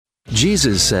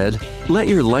Jesus said, "Let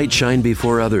your light shine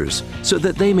before others, so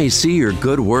that they may see your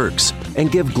good works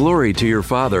and give glory to your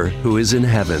Father who is in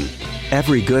heaven."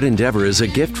 Every good endeavor is a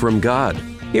gift from God.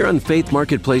 Here on Faith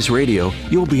Marketplace Radio,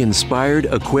 you'll be inspired,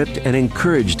 equipped, and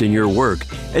encouraged in your work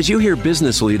as you hear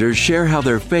business leaders share how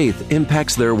their faith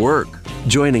impacts their work.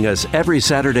 Joining us every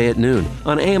Saturday at noon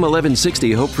on AM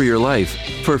 1160 Hope for Your Life.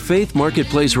 For Faith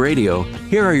Marketplace Radio,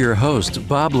 here are your hosts,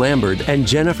 Bob Lambert and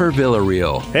Jennifer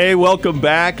Villarreal. Hey, welcome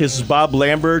back. This is Bob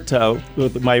Lambert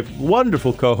with my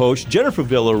wonderful co-host, Jennifer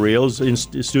Villarreal, is in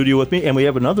studio with me, and we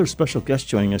have another special guest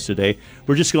joining us today.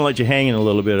 We're just going to let you hang in a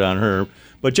little bit on her.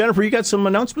 But Jennifer, you got some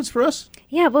announcements for us?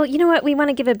 Yeah, well, you know what? We want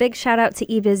to give a big shout out to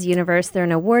eBiz Universe. They're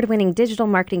an award-winning digital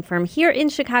marketing firm here in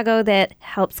Chicago that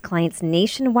helps clients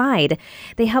nationwide.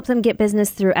 They help them get business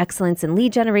through excellence in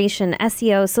lead generation,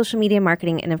 SEO, social media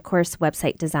marketing, and of course,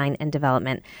 website design and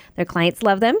development. Their clients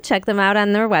love them. Check them out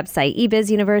on their website,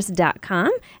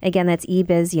 ebizuniverse.com. Again, that's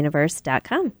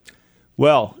ebizuniverse.com.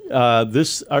 Well,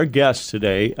 our guest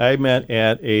today, I met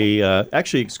at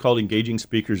actually it's called Engaging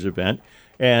Speakers event.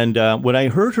 And when I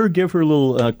heard her give her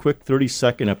little quick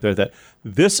 30-second up there, that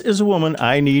this is a woman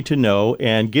I need to know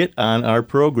and get on our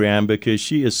program because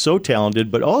she is so talented,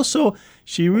 but also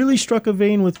she really struck a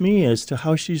vein with me as to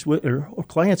how she's with her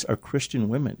clients are Christian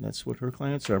women. That's what her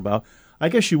clients are about. I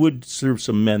guess she would serve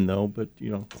some men, though, but,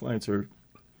 clients are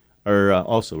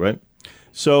also, right?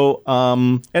 So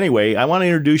anyway, I want to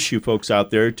introduce you folks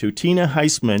out there to Tina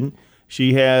Heisman.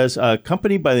 She has a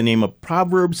company by the name of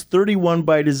Proverbs 31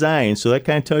 by Design. So that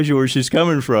kind of tells you where she's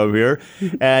coming from here.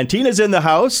 And Tina's in the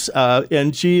house,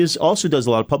 and she also does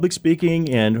a lot of public speaking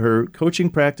and her coaching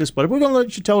practice. But we're going to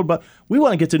let you tell her we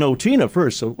want to get to know Tina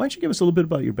first. So why don't you give us a little bit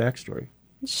about your backstory?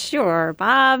 Sure,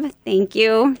 Bob. Thank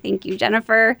you. Thank you,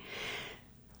 Jennifer.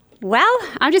 Well,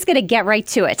 I'm just going to get right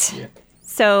to it. Yeah.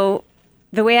 So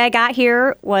the way I got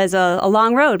here was a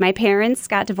long road. My parents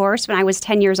got divorced when I was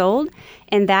 10 years old,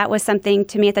 and that was something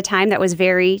to me at the time that was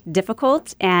very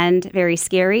difficult and very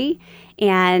scary.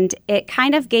 And it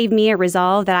kind of gave me a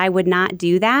resolve that I would not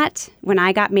do that when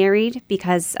I got married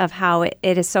because of how it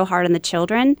is so hard on the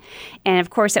children. And of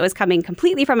course, it was coming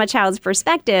completely from a child's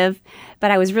perspective,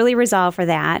 but I was really resolved for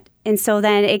that. And so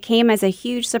then it came as a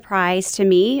huge surprise to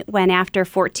me when after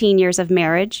 14 years of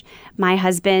marriage, my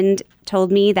husband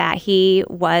told me that he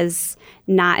was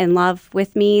not in love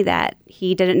with me, that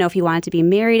he didn't know if he wanted to be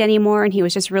married anymore, and he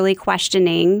was just really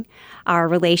questioning our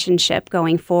relationship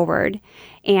going forward.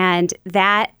 And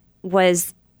that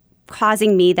was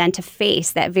causing me then to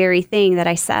face that very thing that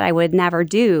I said I would never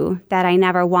do, that I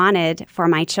never wanted for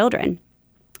my children.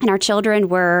 And our children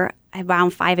were around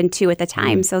 5 and 2 at the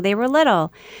time, so they were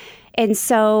little. And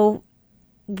so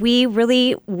we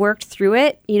really worked through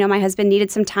it. My husband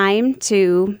needed some time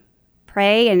to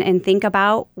pray and think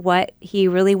about what he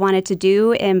really wanted to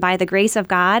do. And by the grace of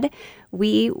God,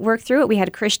 we worked through it. We had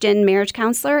a Christian marriage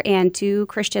counselor and 2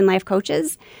 Christian life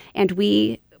coaches, and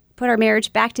we put our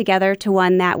marriage back together to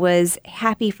one that was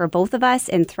happy for both of us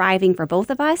and thriving for both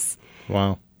of us.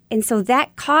 Wow. And so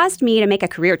that caused me to make a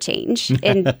career change.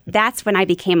 And that's when I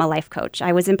became a life coach.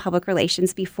 I was in public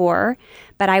relations before,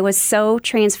 but I was so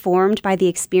transformed by the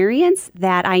experience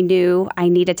that I knew I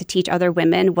needed to teach other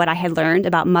women what I had learned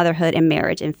about motherhood and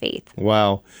marriage and faith.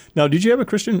 Wow. Now, did you have a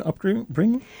Christian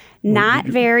upbringing? Not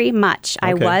very much.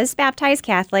 Okay. I was baptized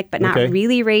Catholic, but not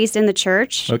really raised in the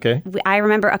church. Okay. I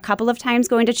remember a couple of times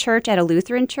going to church at a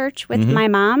Lutheran church with my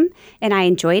mom, and I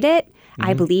enjoyed it.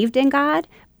 I believed in God,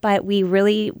 but we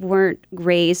really weren't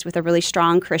raised with a really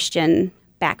strong Christian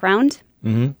background.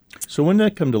 Mm-hmm. So when did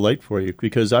that come to light for you?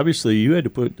 Because obviously you had to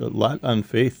put a lot on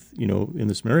faith, in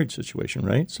this marriage situation,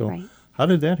 right? So How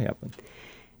did that happen?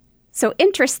 So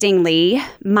interestingly,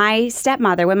 my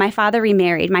stepmother, when my father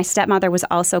remarried, my stepmother was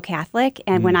also Catholic.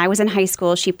 And when I was in high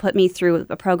school, she put me through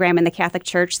a program in the Catholic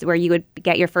Church where you would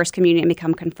get your first communion and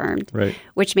become confirmed,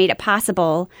 which made it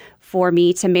possible for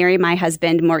me to marry my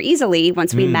husband more easily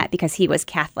once we met because he was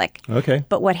Catholic. Okay.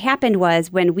 But what happened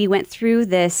was when we went through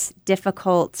this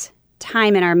difficult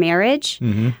time in our marriage,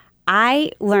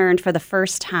 I learned for the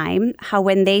first time how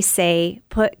when they say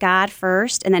put God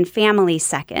first and then family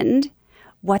second,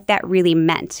 what that really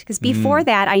meant. Because before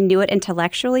that, I knew it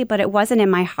intellectually, but it wasn't in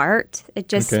my heart.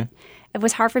 It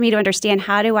was hard for me to understand,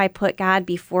 how do I put God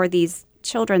before these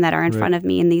children that are in front of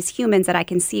me and these humans that I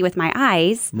can see with my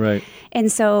eyes? Right.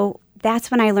 And so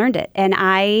that's when I learned it. And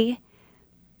I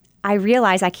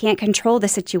realized I can't control the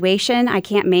situation. I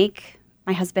can't make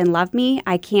my husband love me.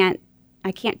 I can't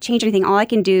change anything. All I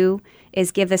can do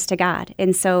is give this to God.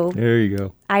 And so there you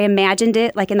go. I imagined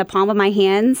it like in the palm of my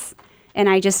hands, and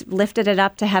I just lifted it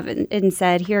up to heaven and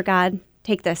said, "Here, God,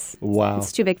 take this. Wow.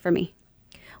 It's too big for me."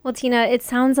 Well, Tina, it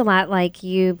sounds a lot like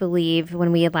you believe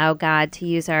when we allow God to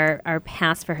use our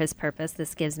past for his purpose,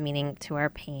 this gives meaning to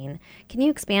our pain. Can you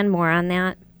expand more on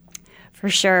that? For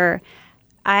sure.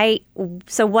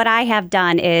 So what I have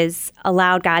done is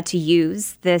allowed God to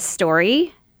use this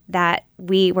story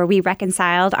where we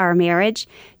reconciled our marriage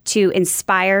to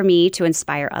inspire me to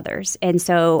inspire others. And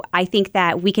so I think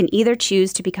that we can either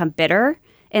choose to become bitter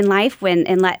in life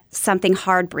and let something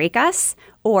hard break us,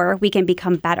 or we can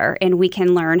become better and we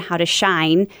can learn how to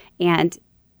shine and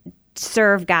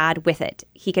serve God with it.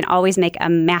 He can always make a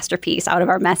masterpiece out of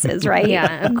our messes, right?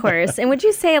 Yeah, of course. And would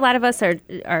you say a lot of us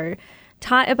are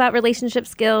taught about relationship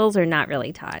skills or not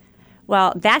really taught?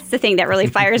 Well, that's the thing that really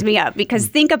fires me up, because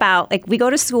think about, we go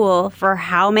to school for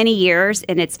how many years,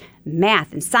 and it's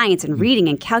math and science and reading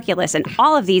and calculus and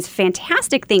all of these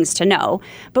fantastic things to know.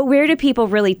 But where do people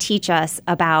really teach us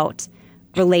about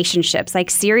relationships?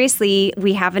 Seriously,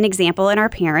 we have an example in our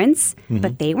parents,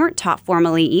 but they weren't taught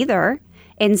formally either.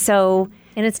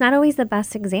 And it's not always the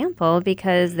best example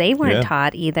because they weren't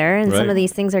taught either. And some of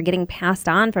these things are getting passed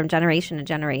on from generation to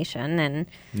generation. And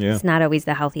it's not always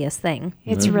the healthiest thing.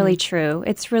 It's really true.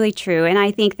 It's really true. And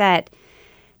I think that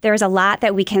there's a lot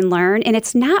that we can learn. And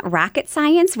it's not rocket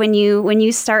science when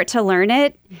you start to learn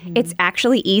it. It's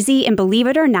actually easy. And believe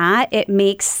it or not, it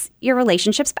makes your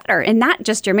relationships better. And not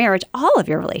just your marriage, all of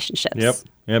your relationships. Yep,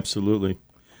 absolutely.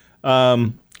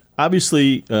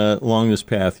 Obviously, along this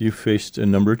path, you've faced a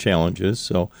number of challenges.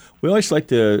 So we always like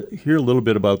to hear a little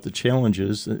bit about the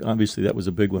challenges. Obviously, that was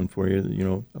a big one for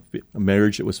you, a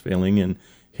marriage that was failing and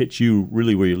hit you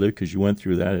really where you live because you went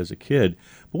through that as a kid.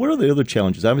 But what are the other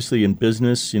challenges? Obviously, in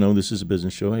business, this is a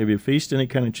business show. Have you faced any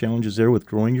kind of challenges there with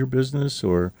growing your business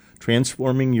or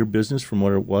transforming your business from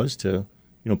what it was to,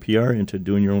 PR into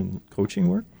doing your own coaching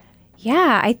work?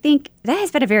 Yeah, I think that has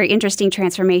been a very interesting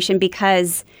transformation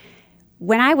because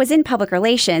when I was in public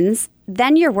relations,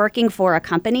 then you're working for a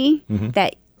company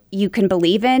that you can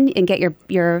believe in and get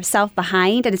yourself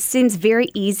behind. And it seems very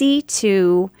easy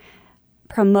to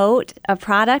promote a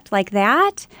product like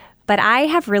that. But I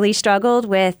have really struggled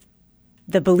with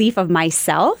the belief of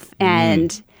myself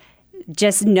and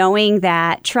just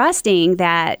trusting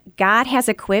that God has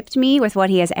equipped me with what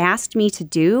he has asked me to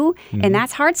do. And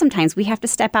that's hard sometimes. We have to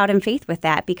step out in faith with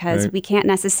that because we can't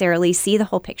necessarily see the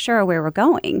whole picture of where we're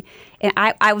going. And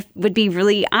I would be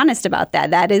really honest about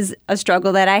that. That is a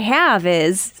struggle that I have,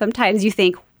 is sometimes you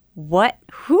think,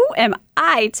 who am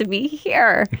I to be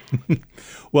here?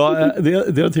 Well, the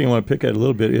other thing I want to pick at a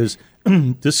little bit is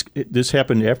this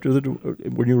happened after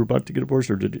when you were about to get divorced,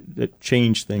 or did it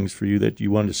change things for you that you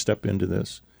wanted to step into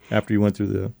this after you went through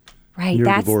the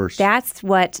divorce? That's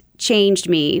what changed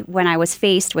me when I was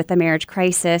faced with the marriage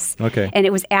crisis. Okay. And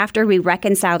it was after we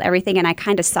reconciled everything and I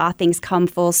kind of saw things come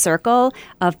full circle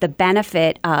of the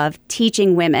benefit of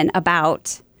teaching women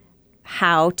about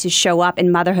how to show up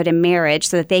in motherhood and marriage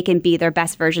so that they can be their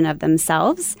best version of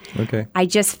themselves. Okay. I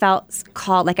just felt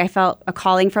I felt a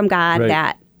calling from God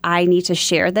that I need to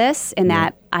share this and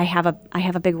that I have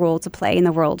a big role to play in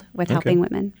the world with helping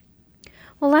women.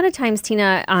 Well, a lot of times,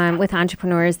 Tina, with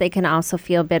entrepreneurs, they can also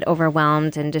feel a bit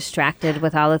overwhelmed and distracted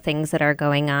with all the things that are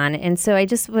going on. And so I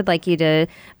just would like you to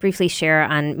briefly share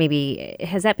on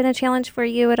has that been a challenge for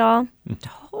you at all?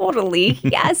 Totally.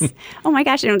 Yes. Oh my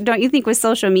gosh. Don't you think with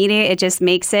social media, it just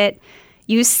makes it,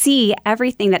 you see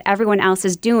everything that everyone else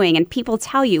is doing and people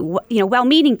tell you,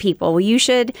 well-meaning people, you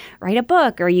should write a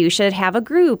book or you should have a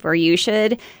group or you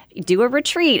should do a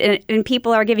retreat. And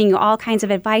people are giving you all kinds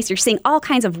of advice. You're seeing all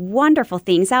kinds of wonderful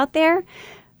things out there.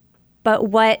 But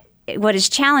what is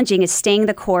challenging is staying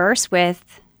the course with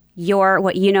your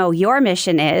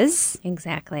mission is.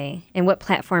 Exactly. And what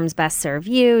platforms best serve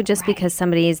you. Just because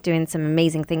somebody is doing some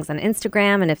amazing things on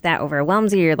Instagram, and if that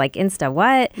overwhelms you, you're like, Insta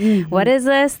what? What is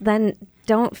this? Then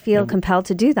don't feel compelled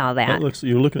to do all that.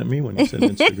 You're looking at me when you said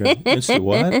Instagram. Insta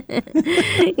what?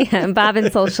 Yeah, Bob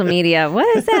and social media. What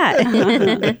is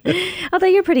that? Although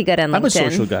you're pretty good on LinkedIn. I'm a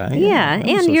social guy. Yeah,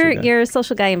 and you're a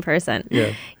social guy in person.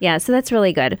 Yeah. Yeah, so that's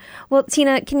really good. Well,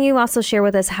 Tina, can you also share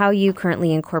with us how you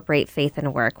currently incorporate faith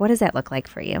in work? What does that look like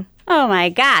for you? Oh my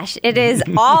gosh, it is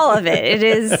all of it.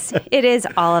 It is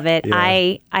all of it.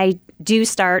 Yeah. I do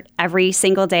start every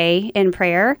single day in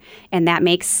prayer, and that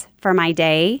makes for my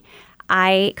day.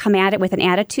 I come at it with an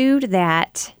attitude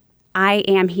that I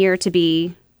am here to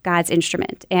be God's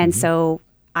instrument. And so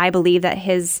I believe that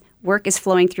his work is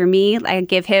flowing through me. I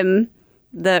give him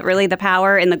the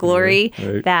power and the glory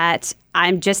that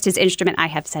I'm just his instrument. I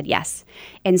have said yes.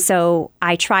 And so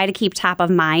I try to keep top of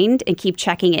mind and keep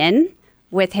checking in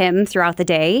with him throughout the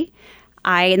day.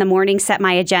 I, in the morning, set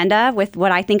my agenda with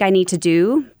what I think I need to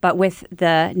do, but with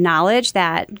the knowledge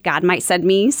that God might send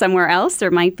me somewhere else.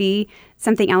 There might be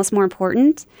something else more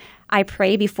important. I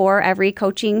pray before every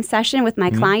coaching session with my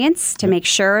clients to make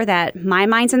sure that my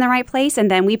mind's in the right place. And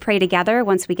then we pray together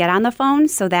once we get on the phone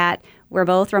so that we're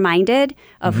both reminded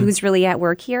of who's really at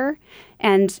work here.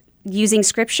 And using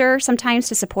scripture sometimes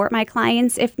to support my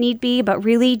clients if need be, but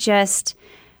really just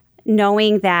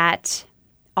knowing that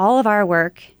all of our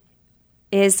work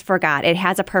is for God. It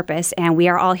has a purpose, and we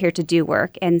are all here to do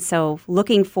work. And so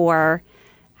looking for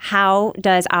how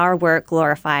does our work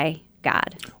glorify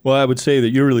God? Well, I would say that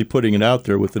you're really putting it out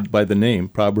there by the name,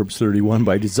 Proverbs 31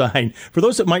 by design. For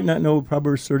those that might not know what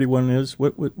Proverbs 31 is,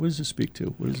 what does it speak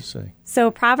to? What does it say? So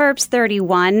Proverbs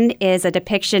 31 is a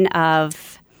depiction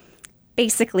of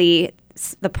basically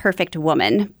the perfect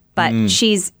woman, but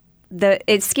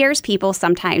it scares people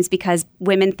sometimes because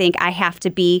women think I have to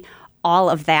be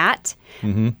all of that.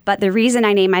 But the reason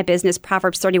I name my business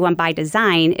Proverbs 31 by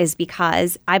design is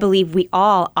because I believe we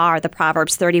all are the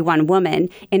Proverbs 31 woman,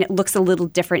 and it looks a little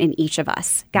different in each of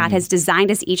us. God has designed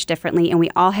us each differently, and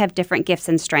we all have different gifts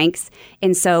and strengths.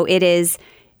 And so it is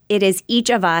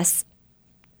each of us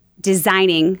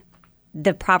designing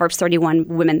the Proverbs 31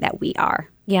 women that we are.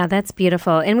 Yeah, that's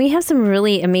beautiful. And we have some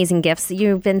really amazing gifts.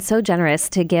 You've been so generous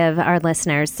to give our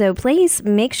listeners. So please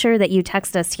make sure that you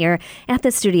text us here at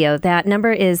the studio. That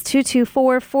number is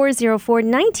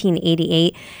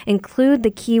 224-404-1988. Include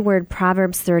the keyword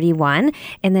Proverbs 31,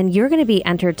 and then you're going to be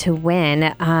entered to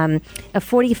win a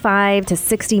 45 to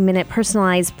 60-minute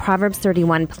personalized Proverbs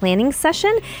 31 planning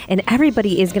session. And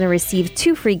everybody is going to receive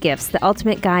 2 free gifts, the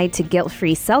ultimate guide to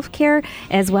guilt-free self-care,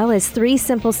 as well as 3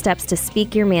 simple steps to speak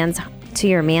to your man's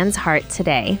heart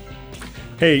today.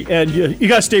 Hey, and you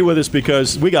got to stay with us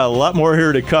because we got a lot more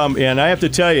here to come. And I have to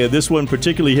tell you, this one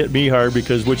particularly hit me hard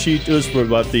because what she does for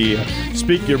about the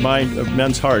speak your mind of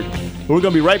men's heart. We're going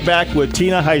to be right back with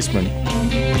Tina Heisman.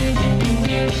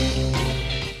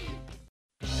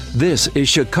 This is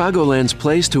Chicagoland's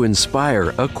place to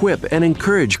inspire, equip, and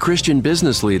encourage Christian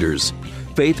business leaders.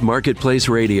 Faith Marketplace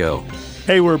Radio.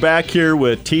 Hey, we're back here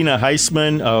with Tina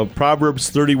Heisman of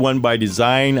Proverbs 31 by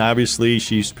Design. Obviously,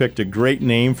 she's picked a great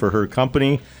name for her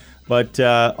company. But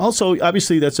also,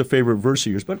 obviously, that's a favorite verse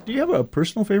of yours. But do you have a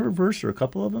personal favorite verse or a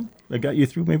couple of them that got you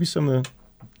through maybe some of the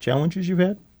challenges you've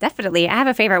had? Definitely. I have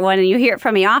a favorite one, and you hear it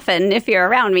from me often if you're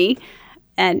around me.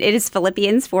 And it is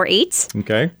Philippians 4:8.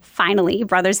 Okay. Finally,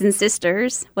 brothers and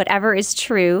sisters, whatever is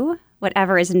true,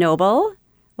 whatever is noble,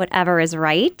 whatever is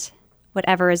right,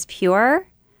 whatever is pure,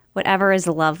 whatever is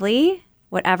lovely,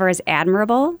 whatever is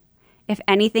admirable, if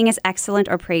anything is excellent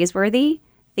or praiseworthy,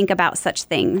 think about such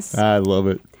things. I love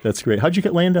it. That's great. How'd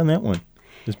you land on that one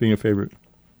as being a favorite?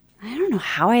 I don't know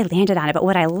how I landed on it, but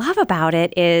what I love about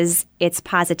it is its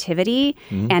positivity,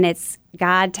 and it's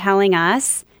God telling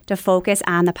us to focus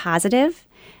on the positive.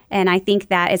 And I think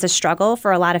that is a struggle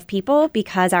for a lot of people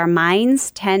because our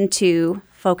minds tend to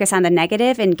focus on the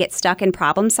negative and get stuck in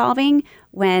problem solving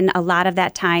when a lot of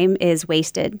that time is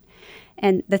wasted.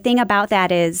 And the thing about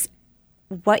that is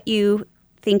what you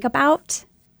think about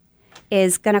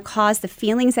is going to cause the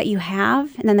feelings that you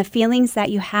have, and then the feelings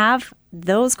that you have,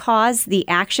 those cause the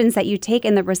actions that you take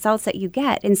and the results that you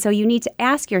get. And so you need to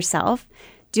ask yourself,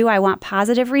 do I want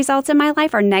positive results in my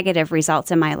life or negative results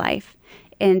in my life?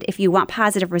 And if you want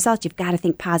positive results, you've got to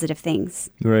think positive things.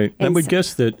 Right. I would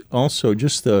guess that also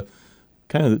just the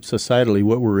kind of societally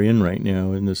what we're in right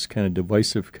now in this kind of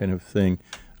divisive kind of thing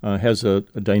has a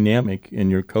dynamic in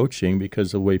your coaching because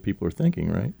of the way people are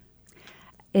thinking, right?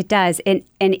 It does. And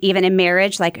even in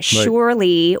marriage,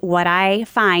 surely what I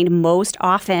find most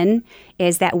often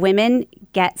is that women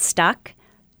get stuck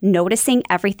noticing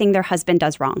everything their husband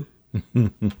does wrong.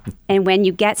 And when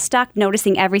you get stuck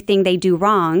noticing everything they do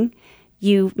wrong,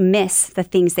 you miss the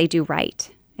things they do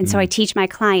right. And so I teach my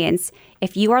clients,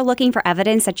 if you are looking for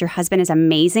evidence that your husband is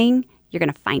amazing, you're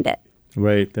going to find it.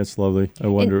 Right. That's lovely. I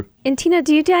wonder. And Tina,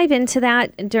 do you dive into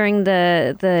that during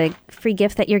the free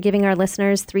gift that you're giving our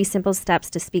listeners, 3 simple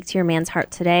steps to speak to your man's heart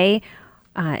today?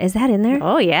 Is that in there?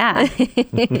 Oh, yeah.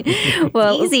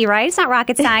 Well, it's easy, right? It's not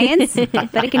rocket science,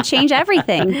 but it can change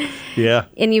everything. Yeah.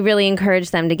 And you really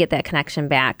encourage them to get that connection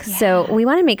back. Yeah. So we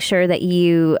want to make sure that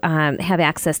you have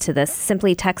access to this.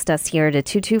 Simply text us here to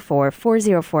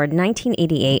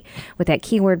 224-404-1988 with that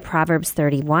keyword Proverbs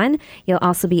 31. You'll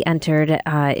also be entered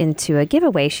into a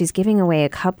giveaway. She's giving away a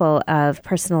couple of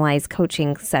personalized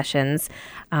coaching sessions,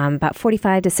 about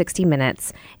 45 to 60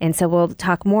 minutes. And so we'll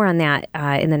talk more on that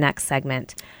in the next segment.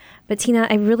 But Tina,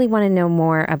 I really want to know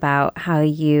more about how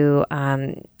you,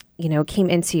 came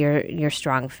into your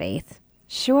strong faith.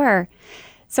 Sure.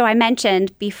 So I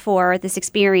mentioned before this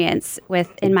experience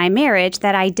in my marriage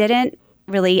that I didn't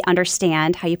really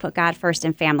understand how you put God first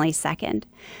and family second.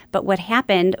 But what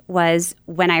happened was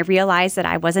when I realized that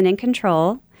I wasn't in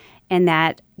control and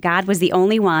that God was the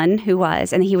only one who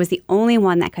was, and he was the only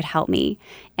one that could help me,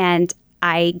 and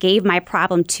I gave my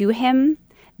problem to him,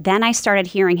 then I started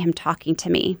hearing him talking to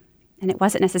me. And it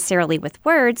wasn't necessarily with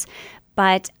words,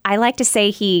 but I like to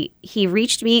say he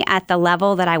reached me at the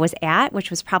level that I was at, which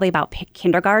was probably about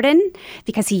kindergarten,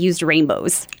 because he used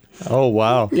rainbows. Oh,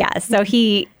 wow. Yeah, so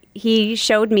he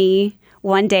showed me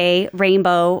one day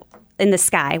rainbow in the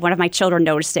sky. One of my children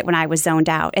noticed it when I was zoned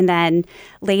out. And then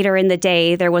later in the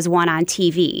day, there was one on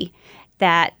TV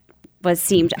that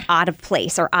seemed out of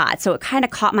place or odd. So it kind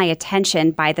of caught my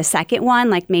attention by the second one,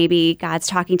 like maybe God's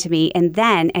talking to me. And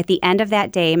then at the end of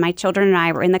that day, my children and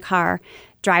I were in the car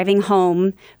driving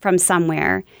home from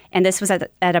somewhere. And this was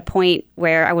at a point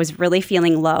where I was really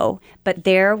feeling low. But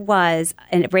there was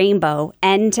a rainbow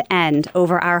end to end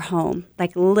over our home.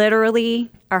 Like literally,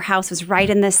 our house was right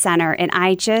in the center. And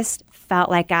I just felt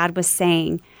like God was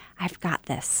saying, I've got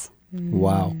this.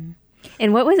 Wow.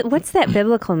 And what's that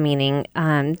biblical meaning?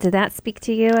 Did that speak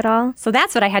to you at all? So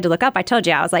that's what I had to look up. I told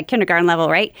you I was like kindergarten level,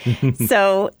 right?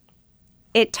 So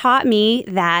it taught me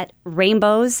that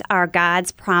rainbows are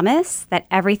God's promise that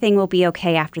everything will be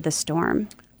okay after the storm.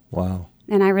 Wow.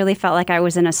 And I really felt like I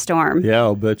was in a storm. Yeah,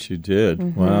 I'll bet you did.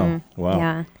 Mm-hmm. Wow. Wow.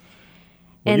 Yeah. Well,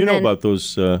 And you know then- about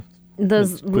those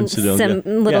coincidental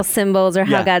little symbols or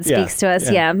how Yeah, God speaks to us.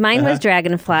 Yeah. Mine was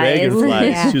dragonflies.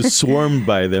 Dragonflies. She was swarmed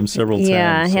by them several times.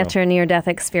 Yeah, so. after a near-death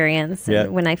experience, Yeah.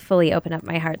 and when I fully opened up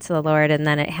my heart to the Lord, and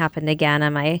then it happened again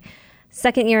on my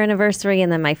 2nd year anniversary,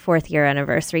 and then my 4th year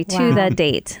anniversary to the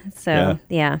date. So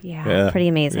yeah, pretty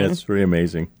amazing. Yeah, it's pretty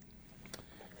amazing.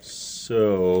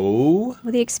 So,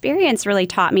 Well, the experience really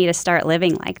taught me to start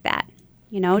living like that.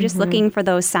 You know, just looking for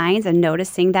those signs and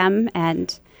noticing them.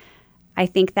 And I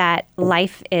think that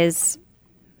life is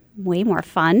way more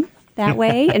fun that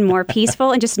way and more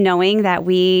peaceful, and just knowing that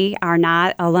we are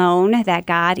not alone, that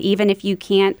God, even if you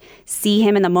can't see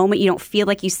him in the moment, you don't feel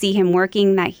like you see him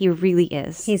working, that he really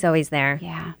is. He's always there.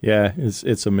 Yeah.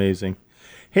 it's amazing.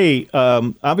 Hey,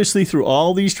 obviously through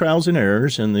all these trials and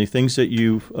errors and the things that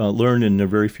you've learned in the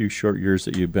very few short years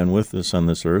that you've been with us on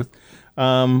this earth,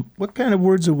 what kind of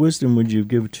words of wisdom would you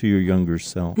give to your younger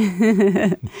self?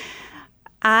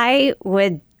 I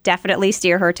would definitely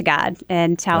steer her to God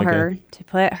and tell her to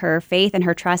put her faith and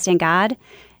her trust in God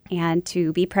and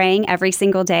to be praying every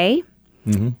single day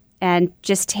and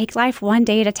just take life one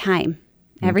day at a time.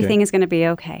 Everything is going to be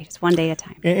okay, just one day at a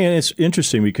time. And it's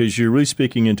interesting because you're really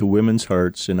speaking into women's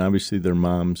hearts and obviously their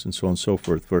moms and so on and so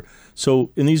forth.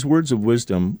 So in these words of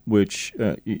wisdom, which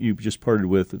you just parted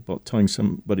with about telling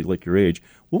somebody like your age,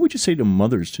 what would you say to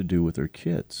mothers to do with their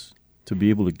kids to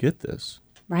be able to get this?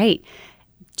 Right.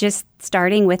 Just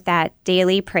starting with that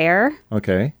daily prayer,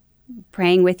 Okay.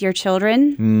 praying with your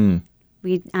children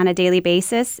on a daily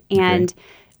basis, and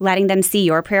letting them see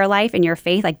your prayer life and your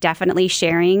faith, like definitely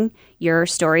sharing your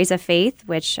stories of faith,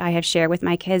 which I have shared with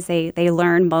my kids. They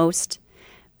learn most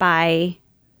by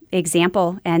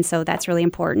example, and so that's really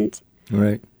important.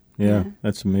 Right. Yeah.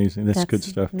 That's amazing. That's good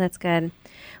stuff. That's good.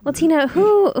 Well, Tina,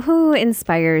 who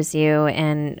inspires you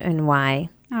and why?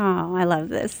 Oh, I love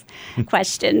this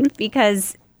question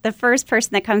because the first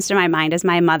person that comes to my mind is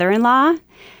my mother-in-law.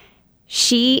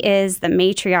 She is the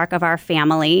matriarch of our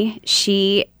family.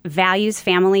 She values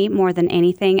family more than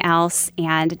anything else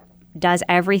and does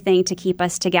everything to keep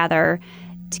us together,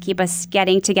 to keep us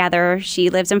getting together.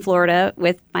 She lives in Florida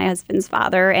with my husband's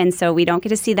father, and so we don't get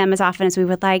to see them as often as we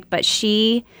would like, but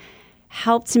she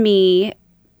helped me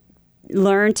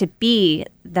learn to be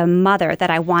the mother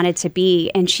that I wanted to be.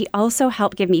 And she also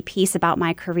helped give me peace about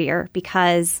my career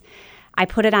because I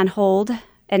put it on hold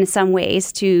in some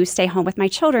ways to stay home with my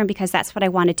children because that's what I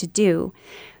wanted to do.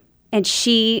 And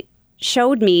she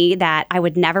showed me that I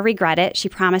would never regret it. She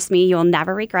promised me, you'll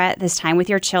never regret this time with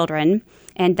your children.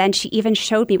 And then she even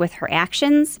showed me with her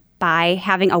actions by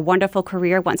having a wonderful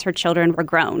career once her children were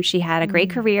grown. She had a great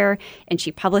career, and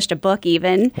she published a book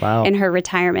even in her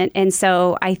retirement. And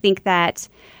so I think that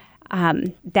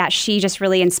that she just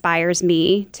really inspires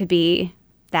me to be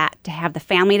that, to have the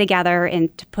family together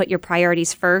and to put your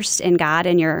priorities first in God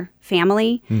and your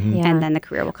family, and then the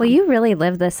career will come. Well, you really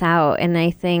live this out, and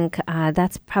I think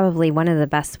that's probably one of the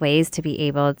best ways to be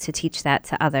able to teach that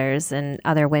to others and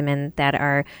other women that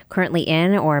are currently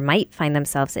in or might find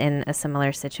themselves in a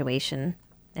similar situation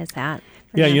as that.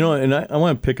 Yeah, and I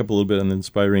want to pick up a little bit on the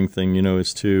inspiring thing,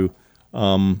 is to,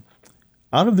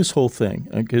 out of this whole thing,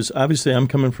 because obviously I'm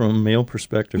coming from a male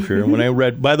perspective here. And when I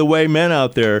read, by the way, men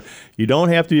out there, you don't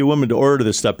have to be a woman to order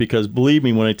this stuff, because believe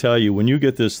me when I tell you, when you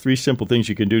get this 3 simple things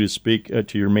you can do to speak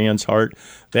to your man's heart,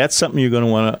 that's something you're going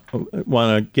to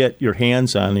want to get your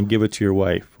hands on and give it to your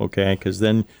wife, okay? Because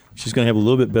then she's going to have a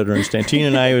little bit better understanding. Tina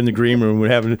and I in the green room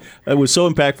it was so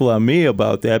impactful on me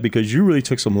about that, because you really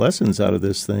took some lessons out of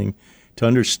this thing to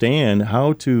understand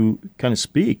how to kind of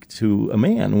speak to a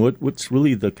man. What's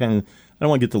really the kind of, I don't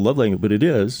want to get the love language, but it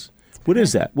is. What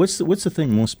is that? What's the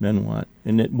thing most men want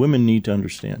and that women need to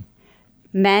understand?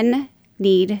 Men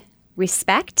need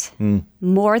respect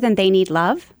more than they need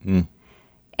love.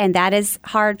 And that is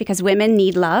hard because women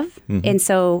need love. And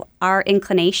so our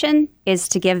inclination is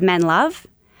to give men love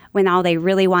when all they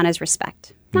really want is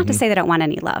respect. Not to say they don't want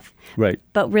any love. Right.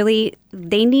 But really,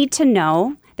 they need to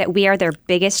know that we are their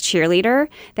biggest cheerleader,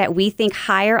 that we think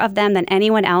higher of them than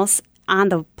anyone else on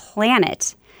the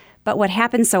planet. But what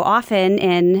happens so often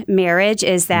in marriage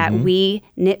is that we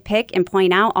nitpick and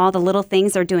point out all the little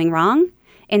things they're doing wrong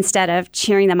instead of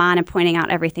cheering them on and pointing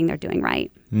out everything they're doing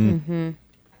right.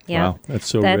 Yeah. Wow, that's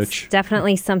so That's rich.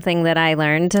 definitely something that I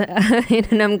learned,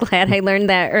 and I'm glad I learned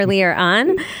that earlier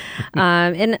on.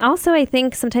 And also, I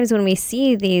think sometimes when we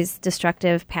see these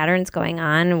destructive patterns going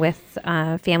on with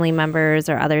family members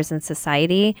or others in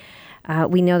society,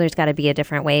 we know there's got to be a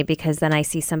different way, because then I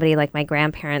see somebody like my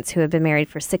grandparents who have been married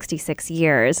for 66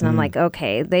 years, and I'm like,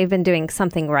 okay, they've been doing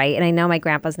something right. And I know my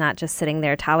grandpa's not just sitting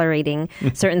there tolerating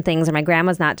certain things, or my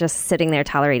grandma's not just sitting there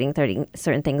tolerating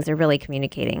certain things. They're really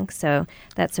communicating. So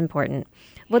that's important.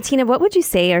 Well, Tina, what would you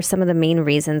say are some of the main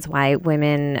reasons why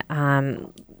women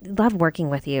love working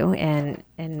with you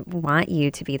and want you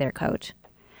to be their coach?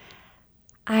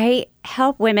 I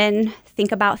help women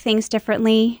think about things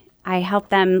differently. I help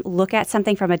them look at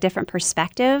something from a different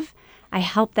perspective. I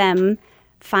help them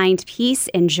find peace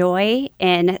and joy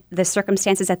in the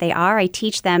circumstances that they are. I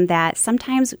teach them that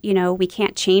sometimes, we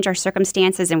can't change our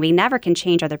circumstances and we never can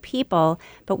change other people,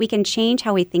 but we can change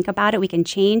how we think about it. We can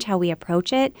change how we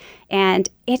approach it. And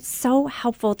it's so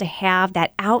helpful to have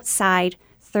that outside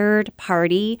third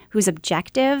party who's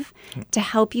objective to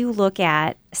help you look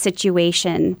at a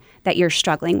situation that you're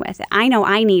struggling with. I know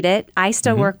I need it. I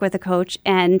still work with a coach,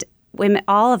 and women,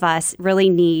 all of us really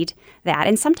need that.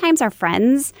 And sometimes our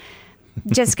friends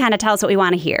just kind of tell us what we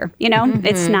want to hear.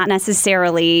 It's not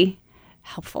necessarily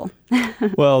helpful.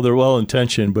 Well, they're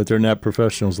well-intentioned, but they're not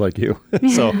professionals like you.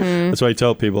 So that's why I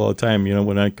tell people all the time,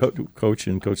 when I coach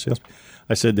and coach sales,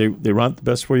 I said they want the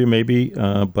best for you maybe,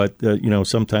 but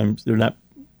sometimes they're not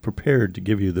prepared to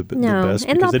give you the best.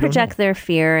 And they'll project their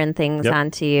fear and things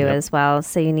onto you as well.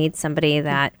 So you need somebody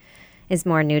that is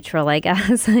more neutral, I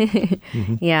guess.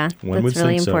 Yeah, One that's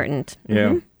really important.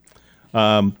 So.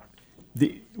 Yeah.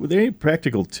 Were there any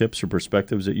practical tips or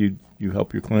perspectives that you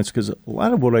help your clients? Because a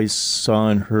lot of what I saw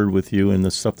and heard with you and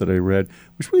the stuff that I read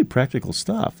was really practical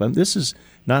stuff. And this is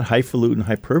not highfalutin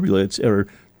hyperbole or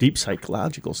deep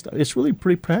psychological stuff. It's really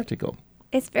pretty practical.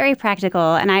 It's very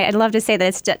practical, and I'd love to say that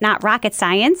it's not rocket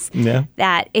science,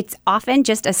 that it's often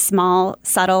just a small,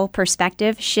 subtle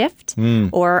perspective shift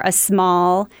or a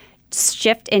small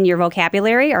shift in your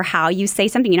vocabulary or how you say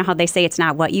something. You know how they say it's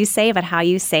not what you say, but how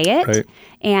you say it. Right.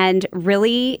 And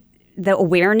really, the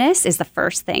awareness is the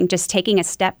first thing, just taking a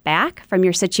step back from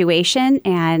your situation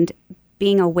and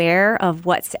being aware of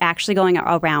what's actually going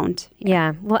around.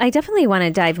 Yeah. Well, I definitely want to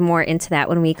dive more into that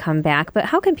when we come back. But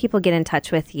how can people get in touch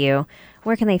with you?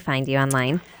 Where can they find you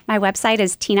online? My website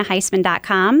is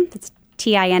tinaheisman.com. It's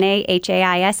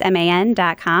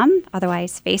TinaHeisman.com.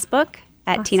 Otherwise, Facebook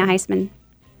at Tina Heisman.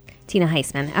 Tina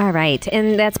Heisman. All right.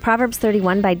 And that's Proverbs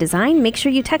 31 by design. Make sure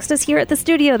you text us here at the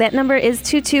studio. That number is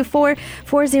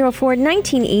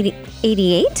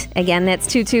 224-404-1988. Again, that's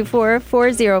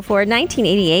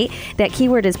 224-404-1988. That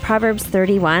keyword is Proverbs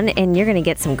 31, and you're going to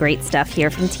get some great stuff here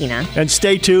from Tina. And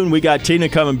stay tuned. We got Tina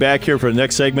coming back here for the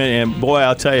next segment. And boy,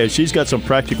 I'll tell you, she's got some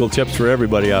practical tips for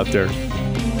everybody out there.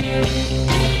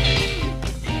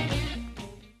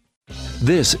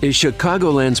 This is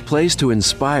Chicagoland's place to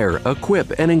inspire,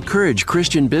 equip, and encourage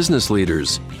Christian business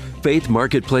leaders. Faith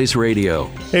Marketplace Radio.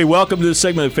 Hey, welcome to this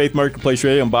segment of Faith Marketplace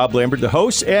Radio. I'm Bob Lambert, the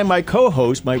host, and my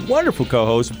co-host, my wonderful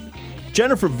co-host,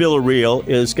 Jennifer Villarreal,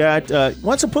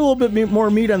 wants to put a little bit more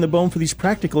meat on the bone for these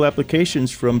practical applications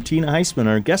from Tina Heisman,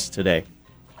 our guest today.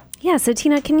 Yeah, so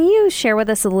Tina, can you share with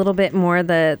us a little bit more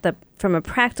from a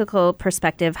practical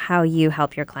perspective how you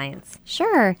help your clients?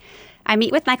 Sure. I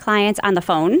meet with my clients on the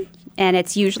phone, and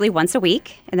it's usually once a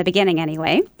week, in the beginning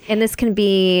anyway. And this can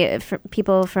be for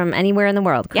people from anywhere in the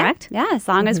world, correct? Yeah, as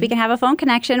long as we can have a phone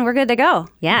connection, we're good to go.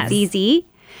 Yes. It's easy.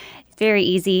 Very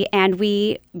easy. And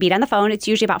we meet on the phone. It's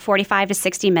usually about 45 to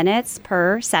 60 minutes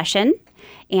per session.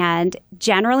 And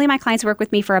generally, my clients work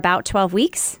with me for about 12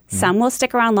 weeks. Some will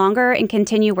stick around longer and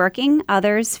continue working.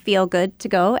 Others feel good to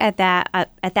go at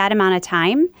that amount of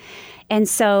time. And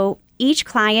so each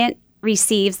client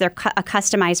receives a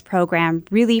customized program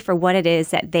really for what it is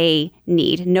that they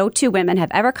need. No two women have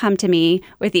ever come to me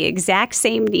with the exact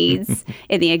same needs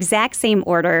in the exact same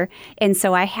order. And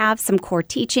so I have some core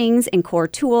teachings and core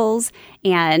tools,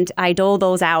 and I dole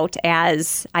those out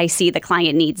as I see the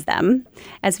client needs them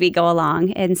as we go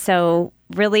along. And so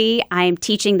really I'm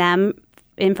teaching them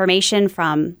information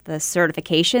from the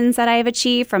certifications that I have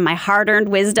achieved, from my hard-earned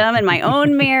wisdom and my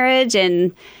own marriage,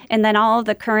 and then all of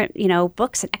the current,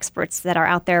 books and experts that are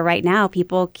out there right now.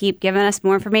 People keep giving us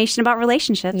more information about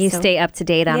relationships. You stay up to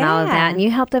date on all of Yeah. that, and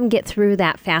you help them get through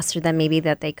that faster than maybe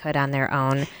that they could on their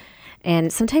own.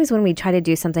 And sometimes when we try to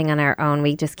do something on our own,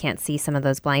 we just can't see some of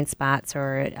those blind spots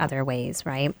or other ways,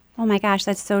 right? Oh my gosh,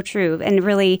 that's so true. And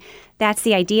really, that's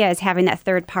the idea, is having that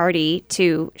third party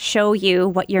to show you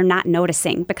what you're not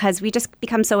noticing, because we just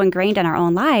become so ingrained in our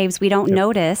own lives, we don't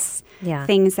notice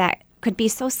things that could be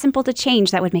so simple to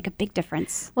change that would make a big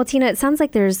difference. Well, Tina, it sounds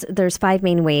like there's 5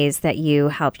 main ways that you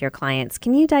help your clients.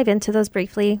 Can you dive into those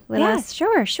briefly with us?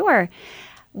 Yes, sure.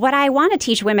 What I want to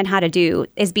teach women how to do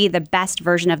is be the best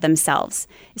version of themselves,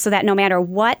 so that no matter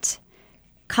what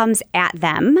comes at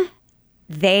them,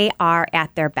 they are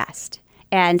at their best.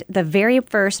 And the very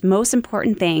first, most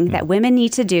important thing that women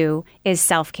need to do is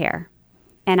self-care.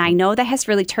 And I know that has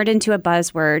really turned into a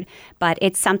buzzword, but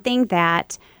it's something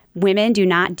that women do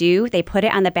not do. They put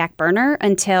it on the back burner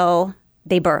until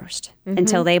they burst,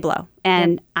 until they blow.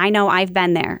 And I know I've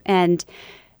been there. And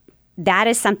that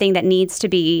is something that needs to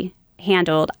be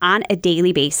handled on a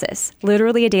daily basis,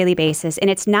 literally a daily basis. And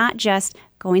it's not just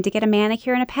going to get a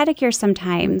manicure and a pedicure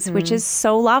sometimes, which is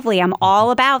so lovely. I'm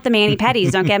all about the mani-pedis,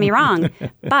 don't get me wrong.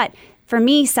 But for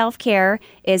me, self-care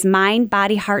is mind,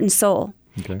 body, heart, and soul.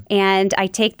 Okay. And I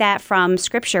take that from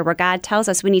Scripture, where God tells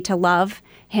us we need to love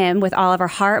Him with all of our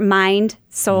heart, mind,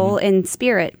 soul, and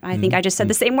spirit. I think I just said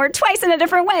the same word twice in a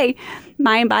different way.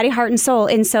 Mind, body, heart, and soul.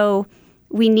 And so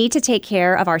we need to take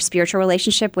care of our spiritual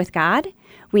relationship with God.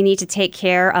 We need to take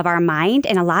care of our mind.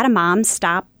 And a lot of moms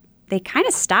kind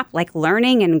of stop like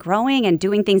learning and growing and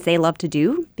doing things they love to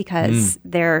do because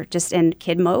they're just in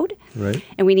kid mode. Right.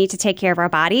 And we need to take care of our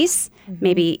bodies,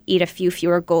 maybe eat a few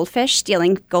fewer goldfish,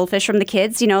 stealing goldfish from the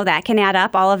kids. That can add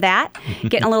up, all of that.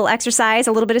 Getting a little exercise,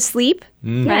 a little bit of sleep.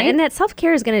 Yeah, Right? and that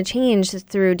self-care is going to change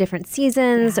through different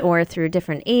seasons or through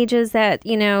different ages that,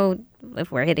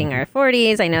 if we're hitting our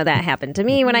 40s, I know that happened to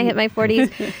me when I hit my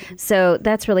 40s. So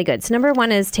that's really good. So number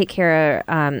 1 is take care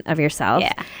of yourself.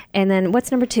 Yeah. And then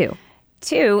what's number 2?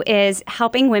 2 is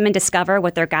helping women discover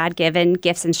what their God-given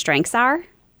gifts and strengths are.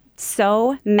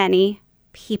 So many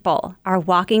people are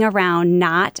walking around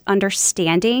not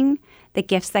understanding the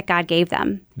gifts that God gave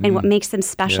them and what makes them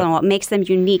special and what makes them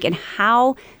unique and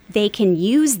how they can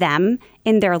use them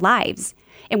in their lives.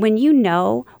 And when you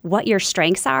know what your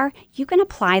strengths are, you can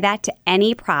apply that to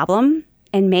any problem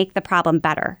and make the problem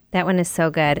better. That one is so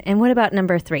good. And what about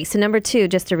number 3? So number 2,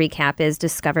 just to recap, is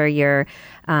discover your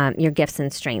gifts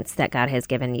and strengths that God has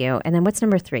given you. And then what's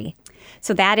number 3?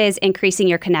 So that is increasing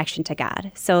your connection to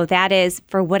God. So that is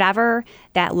for whatever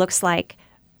that looks like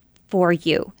for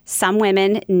you. Some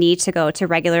women need to go to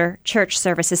regular church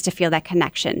services to feel that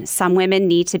connection. Some women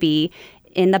need to be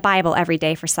in the Bible every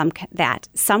day for some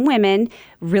women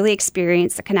really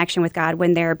experience the connection with God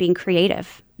when they're being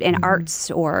creative in arts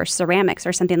or ceramics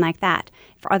or something like that.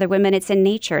 For other women, it's in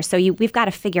nature. So we've got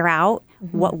to figure out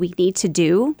what we need to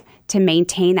do to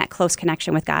maintain that close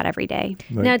connection with God every day.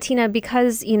 Right. Now, Tina,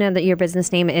 because that your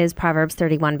business name is Proverbs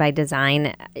 31 by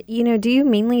design, do you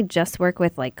mainly just work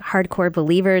with like hardcore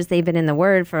believers? They've been in the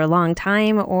Word for a long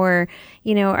time, or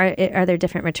are there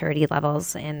different maturity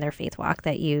levels in their faith walk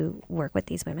that you work with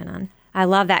these women on? I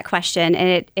love that question, and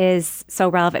it is so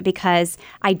relevant because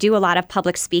I do a lot of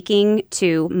public speaking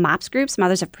to MOPS groups,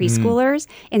 mothers of preschoolers,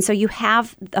 and so you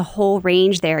have the whole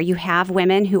range there. You have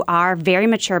women who are very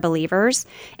mature believers,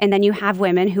 and then you have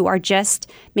women who are just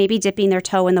maybe dipping their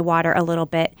toe in the water a little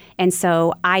bit, and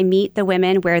so I meet the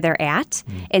women where they're at,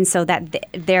 and so that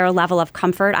their level of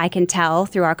comfort, I can tell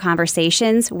through our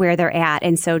conversations where they're at,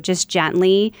 and so just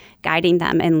gently guiding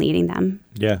them and leading them.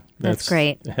 Yeah. That's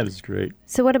great. That is great.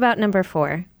 So what about number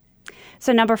 4?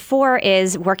 So number 4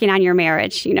 is working on your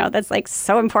marriage. That's like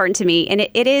so important to me. And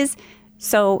it is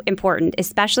so important,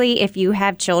 especially if you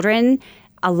have children.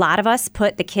 A lot of us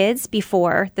put the kids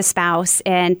before the spouse,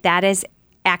 and that is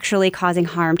actually causing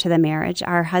harm to the marriage.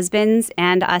 Our husbands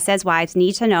and us as wives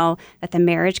need to know that the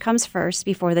marriage comes first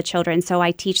before the children. So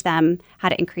I teach them how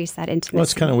to increase that intimacy. Well,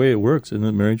 that's kind of the way it works, isn't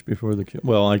it? Marriage before the kid.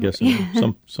 Well, I guess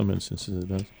in some instances it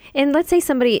does. And let's say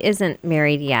somebody isn't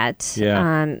married yet.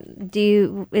 Yeah.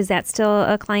 Is that still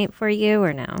a client for you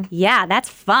or no? Yeah, that's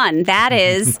fun. That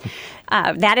is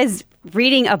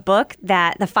reading a book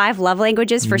that The 5 Love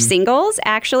Languages for Singles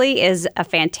actually is a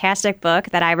fantastic book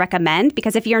that I recommend,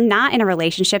 because if you're not in a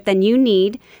relationship, then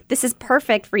this is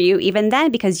perfect for you even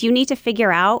then, because you need to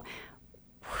figure out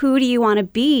who do you want to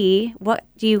be?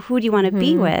 Who do you want to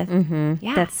be with? Mm-hmm.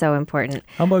 Yeah. That's so important.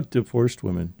 How about divorced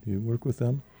women? Do you work with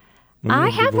them? I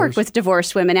have worked with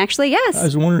divorced women, actually, yes. I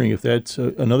was wondering if that's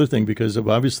another thing, because of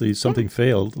obviously something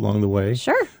failed along the way.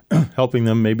 Sure. Helping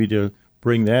them maybe to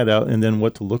bring that out, and then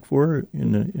what to look for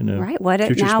in a right.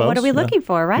 future spouse. What are we looking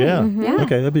for, right? Yeah.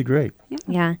 Okay, that'd be great.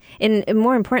 Yeah. And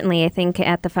more importantly, I think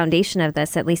at the foundation of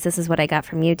this, at least this is what I got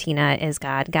from you, Tina, is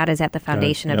God. God is at the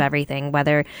foundation of everything,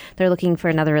 whether they're looking for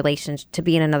another relationship, to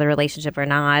be in another relationship or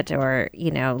not, or,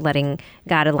 letting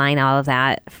God align all of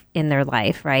that in their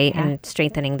life, right? Yeah. And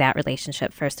strengthening that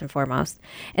relationship first and foremost.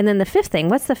 And then the fifth thing,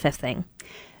 what's the fifth thing?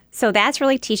 So that's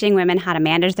really teaching women how to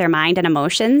manage their mind and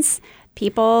emotions.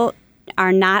 People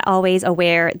are not always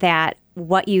aware that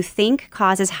what you think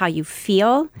causes how you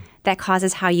feel, that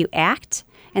causes how you act,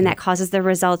 and that causes the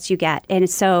results you get. And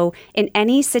so in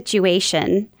any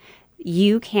situation,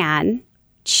 you can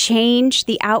change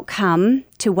the outcome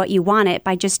to what you want it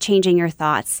by just changing your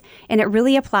thoughts. And it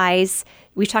really applies.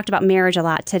 We've talked about marriage a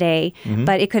lot today,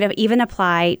 but it could even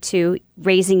apply to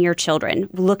raising your children.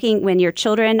 When your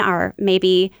children are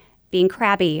maybe being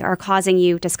crabby or causing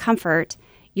you discomfort,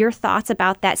 your thoughts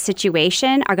about that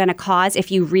situation are going to cause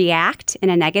if you react in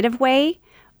a negative way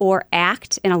or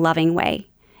act in a loving way.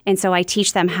 And so I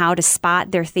teach them how to spot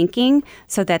their thinking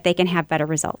so that they can have better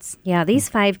results. Yeah, these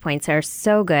 5 points are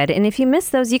so good. And if you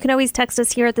missed those, you can always text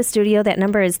us here at the studio. That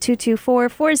number is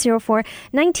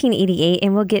 224-404-1988,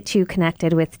 and we'll get you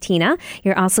connected with Tina.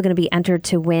 You're also going to be entered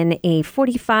to win a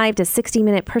 45 to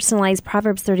 60-minute personalized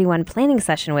Proverbs 31 planning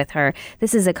session with her.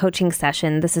 This is a coaching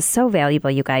session. This is so valuable,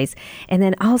 you guys. And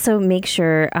then also make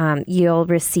sure you'll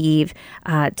receive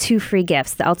 2 free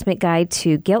gifts, the Ultimate Guide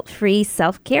to Guilt-Free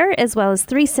Self-Care, as well as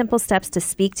 3 simple steps to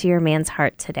speak to your man's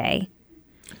heart today.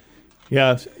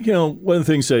 Yeah, one of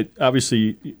the things that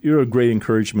obviously you're a great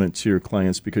encouragement to your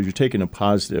clients, because you're taking a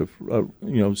positive,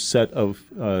 set of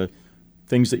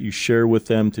things that you share with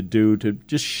them to do to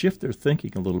just shift their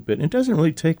thinking a little bit. And it doesn't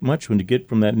really take much when to get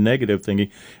from that negative thinking.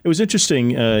 It was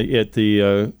interesting at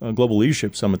the Global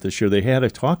Leadership Summit this year. They had a